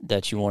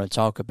that you want to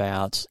talk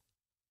about,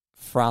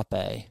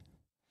 frappe.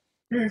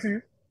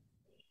 Hmm.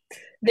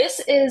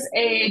 This is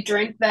a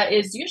drink that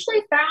is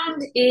usually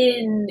found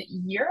in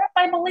Europe,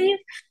 I believe.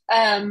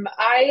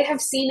 I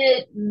have seen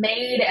it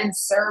made and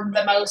served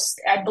the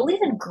most, I believe,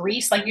 in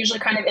Greece, like usually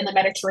kind of in the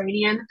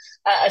Mediterranean,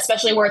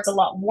 especially where it's a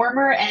lot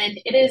warmer. And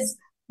it is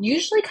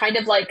usually kind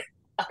of like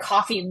a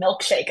coffee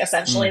milkshake,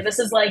 essentially. Mm, This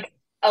is like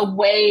a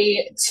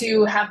way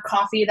to have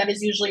coffee that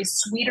is usually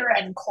sweeter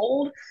and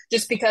cold,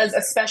 just because,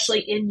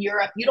 especially in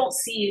Europe, you don't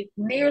see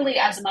nearly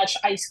as much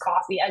iced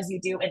coffee as you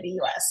do in the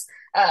US.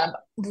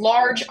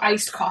 Large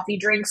iced coffee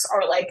drinks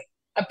are like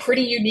a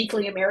pretty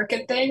uniquely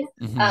American thing,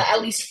 hmm.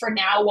 at least for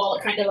now. While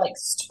it kind of like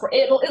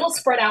it'll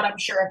spread out, I'm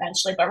sure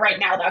eventually, but right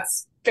now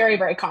that's very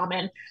very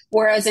common.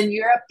 Whereas in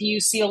Europe, you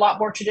see a lot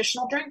more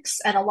traditional drinks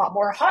and a lot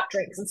more hot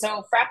drinks, and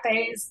so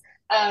frappes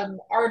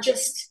are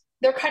just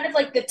they're kind of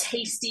like the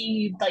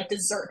tasty like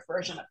dessert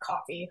version of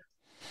coffee.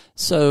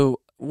 So,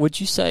 would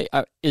you say,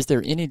 is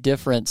there any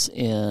difference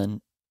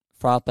in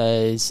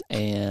frappes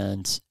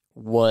and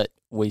what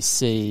we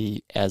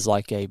see as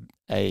like a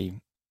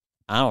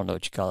I don't know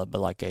what you call it,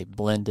 but like a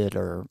blended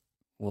or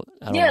what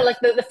I don't Yeah, know. like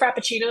the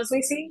frappuccinos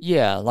we see.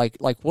 Yeah, like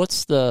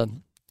what's the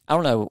I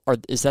don't know, or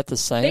is that the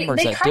same or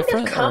is They that kind of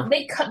different come or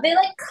they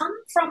like come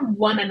from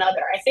one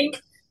another. I think,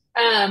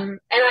 and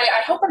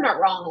I hope I'm not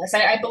wrong on this.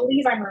 I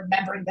believe I'm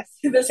remembering this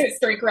this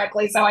history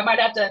correctly, so I might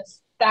have to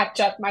fact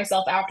check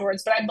myself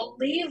afterwards. But I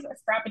believe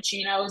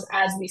frappuccinos,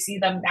 as we see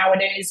them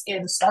nowadays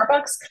in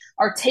Starbucks,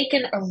 are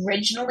taken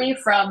originally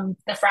from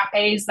the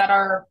frappes that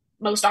are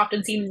most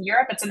often seen in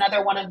Europe. It's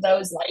another one of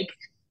those like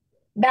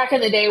back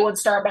in the day when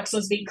Starbucks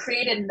was being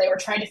created and they were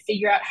trying to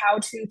figure out how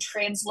to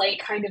translate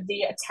kind of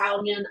the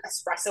Italian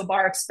espresso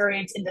bar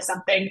experience into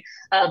something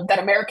that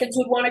Americans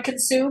would want to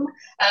consume.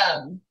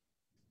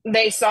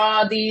 They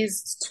saw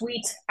these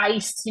sweet,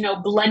 iced,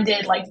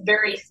 blended, like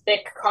very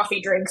thick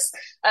coffee drinks.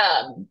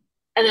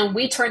 And then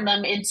we turned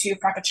them into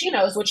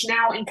frappuccinos, which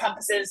now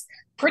encompasses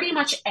pretty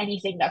much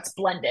anything that's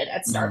blended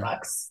at mm,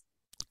 Starbucks.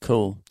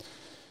 cool.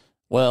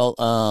 Well,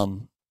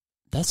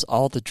 that's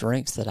all the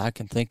drinks that I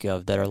can think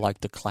of that are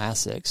like the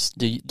classics.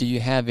 Do you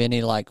have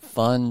any like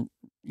fun,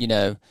 you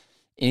know,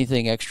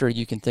 anything extra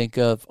you can think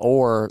of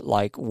or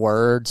like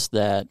words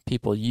that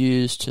people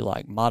use to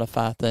like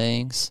modify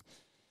things?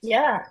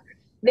 Yeah.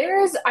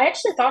 I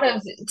actually thought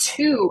of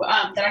two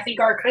that I think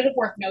are kind of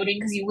worth noting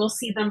because you will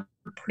see them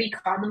pretty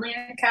commonly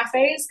in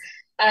cafes.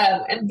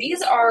 And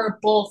these are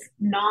both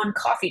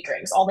non-coffee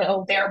drinks,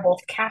 although they're both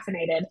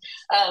caffeinated.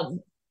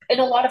 In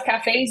a lot of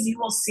cafes, you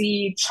will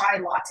see chai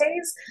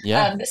lattes.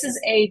 Yeah. This is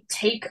a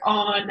take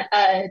on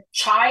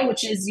chai,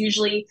 which is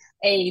usually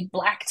a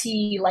black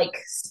tea, like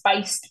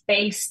spiced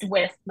based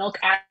with milk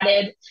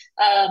added.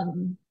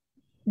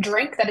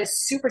 Drink that is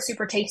super,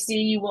 super tasty.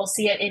 You will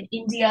see it in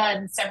India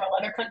and several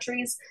other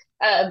countries.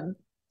 Um,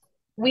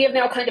 we have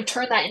now kind of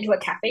turned that into a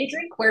cafe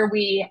drink where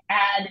we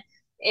add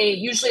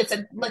usually it's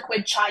a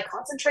liquid chai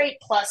concentrate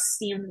plus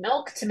steamed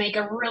milk to make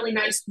a really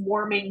nice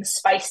warming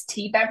spiced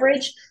tea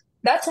beverage.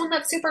 That's one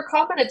that's super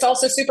common. It's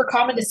also super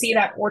common to see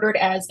that ordered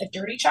as a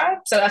dirty chai.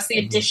 So that's the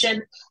Hmm.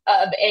 addition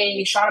of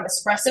a shot of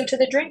espresso to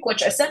the drink,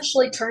 which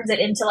essentially turns it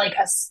into like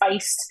a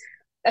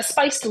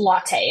spiced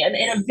latte and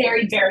in a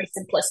very, very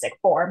simplistic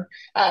form.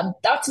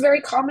 That's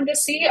very common to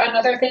see.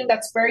 Another thing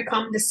that's very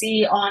common to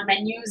see on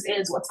menus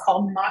is what's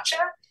called matcha.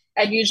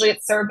 And usually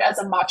it's served as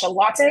a matcha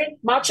latte.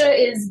 Matcha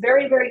is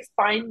very, very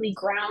finely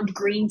ground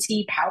green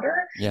tea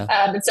powder. Yeah.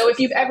 And so if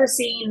you've ever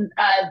seen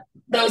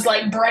those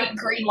like bright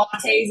green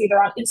lattes,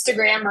 either on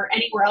Instagram or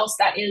anywhere else,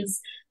 that is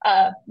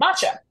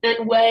matcha.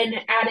 And when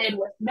added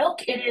with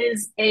milk, it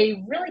is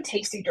a really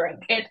tasty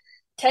drink. It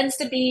tends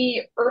to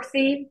be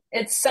earthy.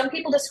 It's some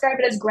people describe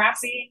it as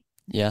grassy.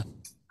 Yeah.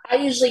 I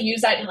usually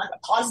use that in like a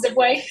positive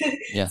way.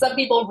 Yeah. Some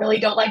people really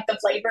don't like the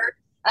flavor.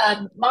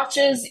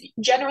 Matchas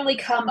generally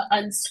come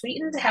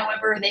unsweetened.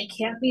 However, they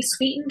can be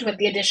sweetened with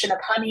the addition of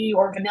honey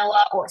or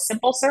vanilla or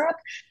simple syrup.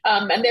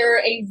 And they're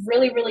a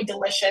really, really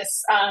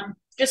delicious,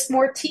 just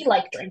more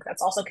tea-like drink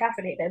that's also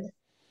caffeinated.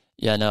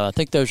 Yeah, no, I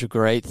think those are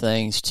great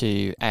things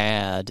to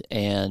add,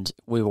 and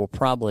we will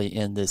probably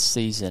in this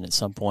season at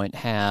some point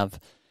have.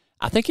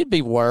 I think it'd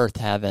be worth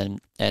having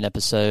an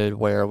episode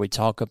where we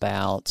talk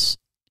about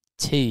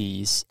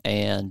teas,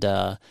 and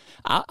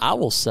I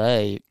will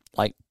say,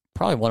 like,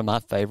 probably one of my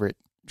favorite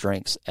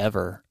drinks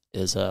ever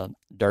is a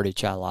dirty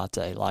chai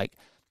latte. Like,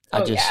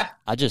 Oh yeah.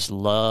 I just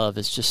love.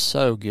 It's just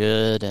so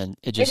good, and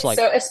it just It's like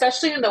so,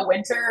 especially in the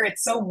winter,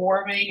 it's so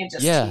warming and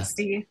just yeah,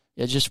 tasty.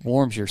 it just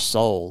warms your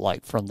soul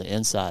like from the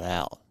inside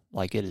out.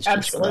 Like it is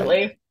just great.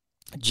 Absolutely.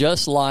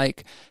 Just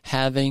like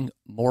having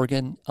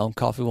Morgan on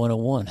Coffee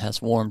 101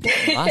 has warmed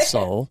my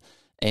soul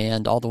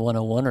and all the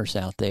 101ers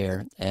out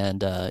there.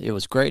 And it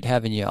was great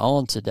having you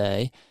on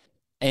today.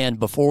 And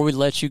before we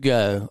let you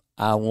go,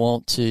 I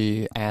want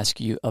to ask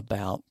you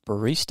about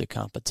barista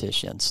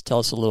competitions. Tell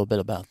us a little bit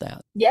about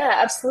that. Yeah,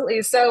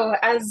 absolutely. So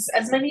as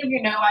many of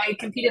you know, I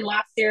competed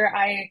last year.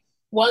 I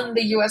won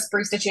the U.S.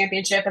 Barista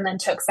Championship and then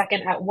took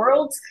second at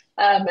Worlds.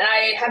 And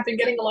I have been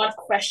getting a lot of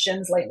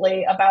questions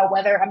lately about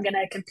whether I'm going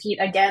to compete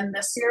again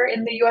this year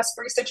in the U.S.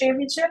 Barista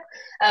Championship.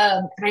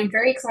 And I'm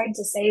very excited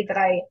to say that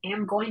I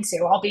am going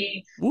to. I'll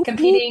be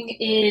competing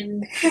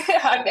in,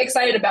 I'm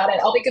excited about it.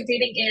 I'll be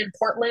competing in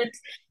Portland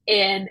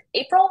in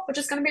April, which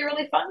is going to be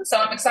really fun. So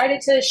I'm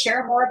excited to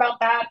share more about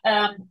that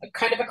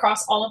kind of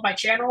across all of my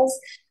channels.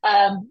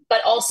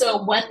 But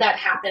also when that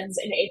happens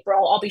in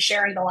April, I'll be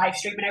sharing the live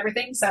stream and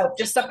everything. So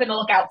just something to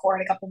look out for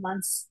in a couple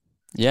months.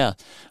 Yeah.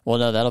 Well,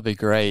 no, that'll be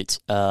great.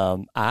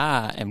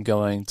 I am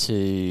going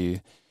to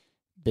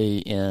be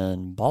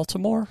in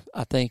Baltimore,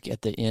 I think,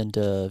 at the end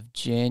of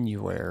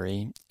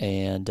January,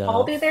 and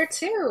I'll be there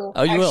too.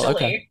 Oh, you will?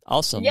 Okay,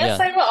 awesome. Yes,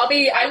 yeah. I will.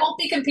 I won't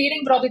be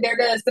competing, but I'll be there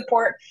to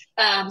support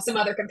some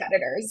other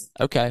competitors.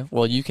 Okay.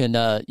 Well,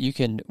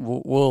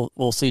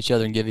 we'll see each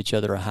other and give each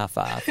other a high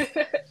five.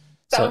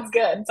 Sounds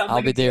good.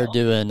 I'll be there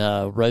doing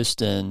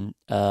roasting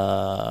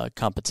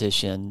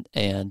competition,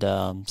 and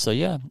so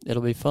yeah,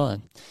 it'll be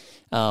fun.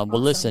 Awesome.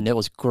 Well, listen, it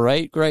was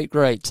great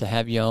to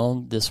have you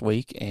on this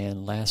week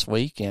and last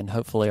week, and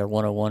hopefully our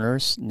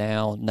 101ers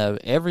now know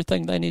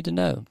everything they need to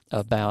know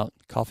about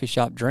coffee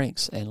shop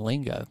drinks and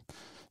lingo.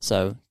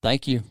 So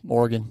thank you,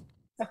 Morgan.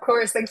 Of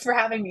course. Thanks for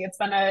having me. It's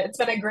been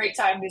a great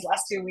time these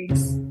last 2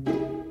 weeks.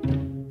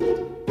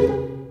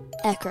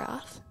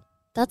 Eckroth.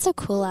 That's a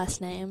cool last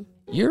name.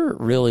 You're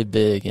really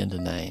big into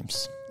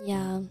names.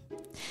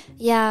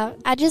 Yeah,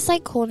 I just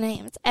like cool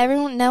names.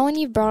 No one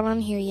you've brought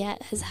on here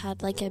yet has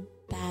had like a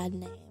bad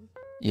name.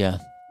 Yeah,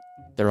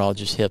 they're all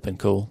just hip and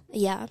cool.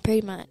 Yeah,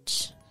 pretty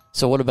much.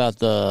 So what about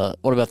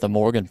the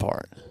Morgan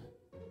part?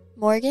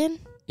 Morgan?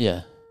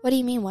 Yeah. What do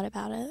you mean? What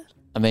about it?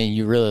 I mean,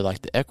 you really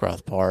like the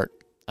Eckroth part.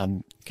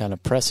 I'm kind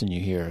of pressing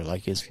you here.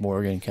 Like, is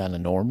Morgan kind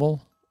of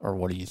normal, or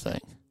what do you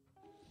think?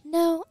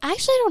 No, I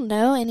actually don't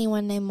know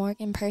anyone named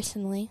Morgan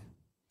personally.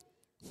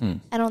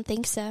 I don't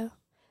think so.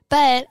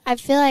 But I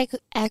feel like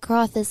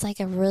Eckroth is like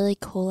a really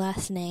cool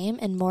last name,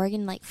 and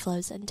Morgan like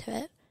flows into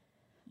it.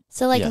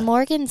 So like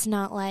Morgan's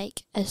not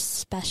like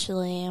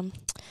especially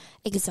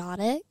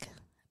exotic,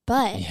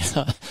 but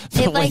yeah.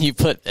 But when you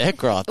put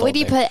Eckroth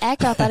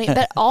on it,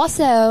 but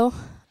also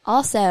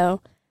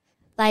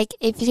like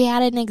if you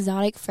had an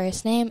exotic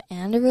first name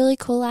and a really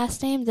cool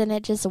last name, then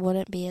it just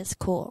wouldn't be as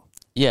cool.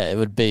 Yeah, it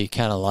would be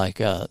kind of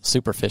like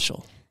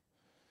superficial.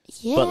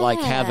 Yeah, but like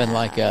having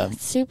like a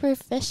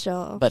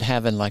superficial, but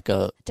having like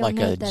a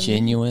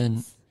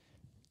genuine,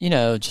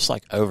 just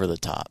like over the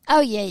top. Oh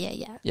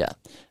yeah.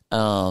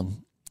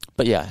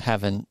 But yeah,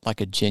 having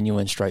like a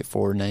genuine,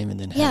 straightforward name, and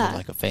then having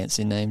like a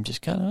fancy name,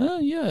 just kind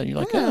of you're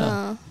like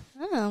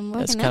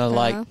that's kind of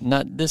like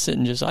this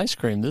isn't just ice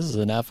cream. This is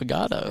an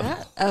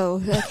affogato.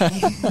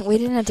 Okay. We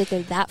didn't have to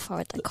go that far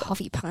with the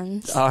coffee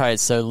puns. All right,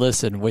 so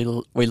listen,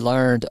 we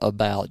learned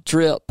about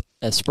drip,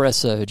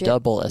 espresso,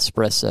 double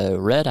espresso,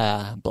 red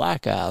eye,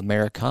 black eye,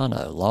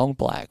 Americano, long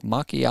black,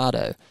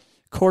 macchiato,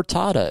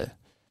 cortado,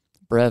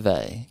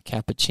 breve,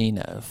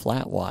 cappuccino,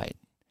 flat white,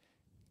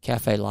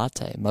 cafe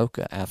latte,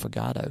 mocha,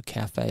 affogato,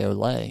 cafe au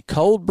lait,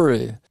 cold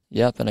brew.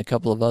 Yep, and a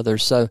couple of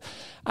others. So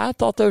I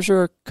thought those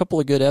are a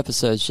couple of good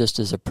episodes just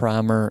as a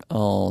primer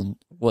on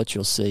what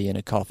you'll see in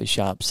a coffee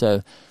shop.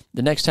 So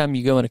the next time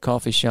you go in a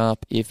coffee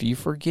shop, if you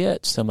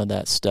forget some of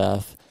that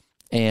stuff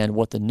and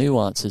what the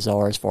nuances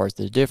are as far as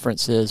the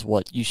differences,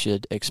 what you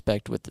should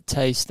expect with the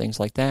taste, things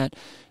like that,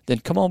 then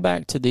come on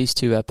back to these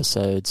 2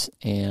 episodes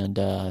and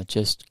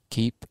just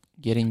keep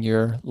getting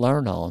your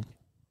learn on.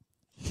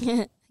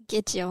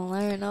 Get your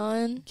learn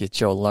on. Get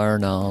your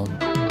learn on.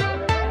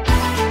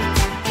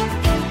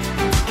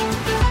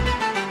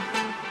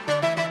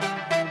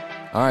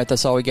 All right,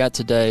 that's all we got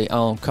today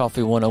on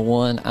Coffee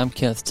 101. I'm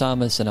Kenneth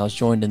Thomas, and I was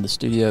joined in the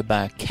studio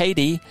by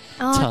Katie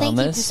Thomas. Thank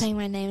you for saying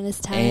my name this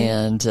time.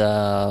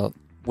 And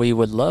we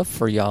would love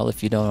for y'all,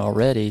 if you don't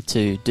already,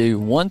 to do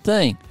one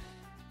thing.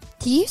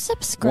 Do you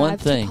subscribe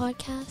to the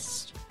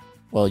podcast?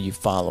 Well, you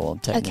follow them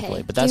technically,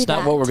 okay, but that's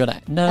not what we're going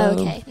to... No.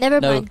 Okay, never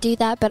mind. Do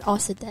that, but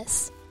also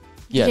this.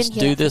 Yes,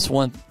 do this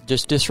one.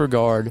 Just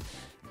disregard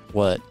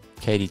what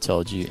Katie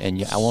told you,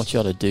 and I want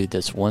y'all to do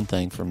this one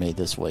thing for me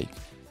this week.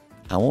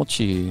 I want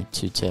you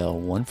to tell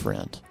one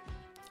friend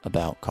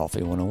about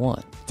Coffee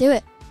 101. Do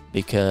it.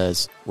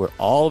 Because we're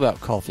all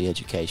about coffee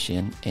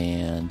education,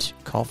 and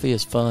coffee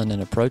is fun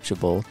and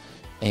approachable,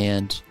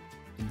 and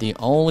the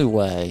only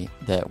way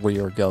that we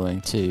are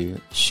going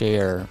to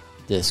share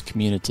this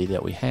community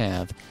that we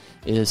have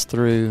is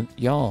through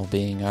y'all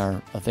being our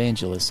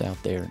evangelists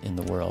out there in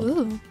the world.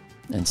 Ooh.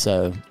 And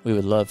so we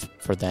would love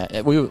for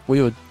that. We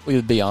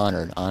would be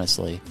honored,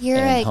 honestly. You're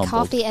a humbled.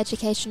 coffee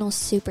educational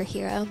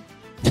superhero.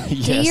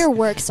 Yes. Do your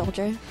work,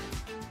 soldier.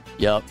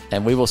 Yep.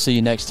 And we will see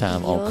you next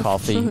time on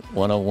Coffee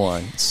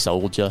 101,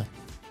 soldier.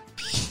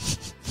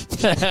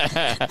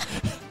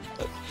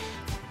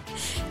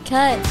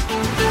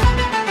 cut.